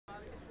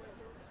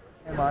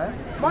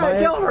Maya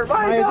Gilbert.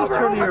 Maya, just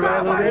turn to your right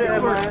a little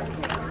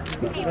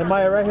bit. And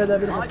Maya, right here, that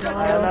beautiful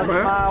smile. And that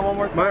smile one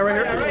more time. Maya, right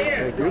here.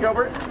 Thank you.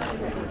 Gilbert.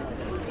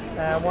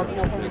 And once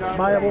more from you guys.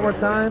 Maya, one more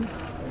time.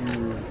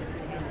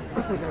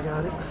 I think I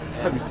got it.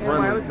 Have you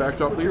spread the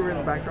backdrop, please? In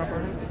the backdrop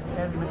already.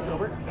 And Miss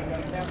Gilbert.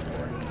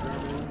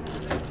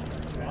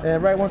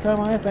 And right one time,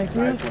 Maya, thank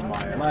you.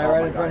 Maya,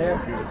 right in front here.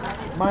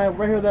 Maya,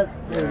 right here, that,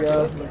 there we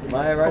go.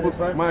 Maya, right in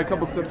front. Maya, a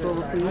couple steps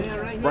over, please.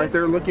 Right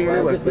there, looking at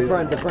your left, Just please.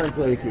 the front,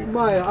 please.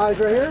 Maya, eyes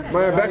right here.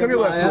 Maya, back on your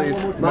left, please.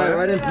 Maya,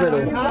 right in the middle.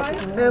 And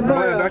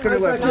Maya, back on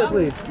your left. here,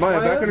 please. Maya,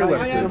 back on your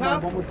left.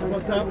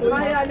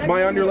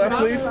 Maya, on your left,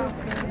 please.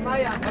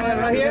 Maya,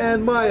 right here.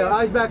 And Maya,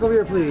 eyes back over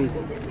here, please.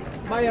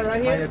 Maya,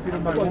 right here.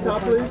 On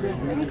top, please.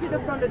 Let me see the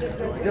front of the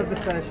dress. Just the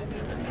flash.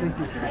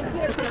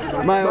 Thank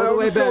you. Maya, all the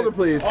way back. Shoulder,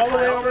 please. All the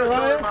way over,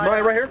 Maya.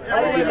 Maya, right here.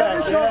 All the way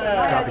back.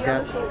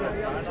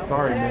 Copycat.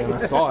 Sorry, man.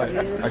 I saw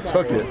it. I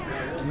took it.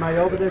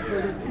 Maya, over there,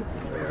 shoulder.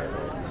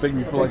 Making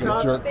me feel like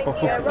a jerk.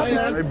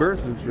 They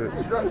burst and shit.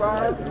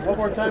 One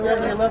more time, right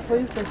on your left,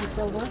 please. Thank you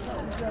so much.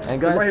 And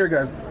guys, Right here,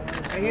 guys.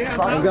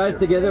 and guys,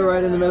 together,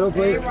 right in the middle,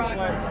 please.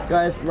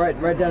 Guys,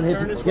 right down here.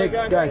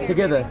 Guys,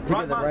 together,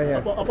 right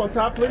here. Up on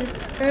top, please.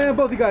 And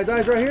both you guys,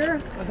 eyes right here.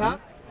 On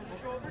top.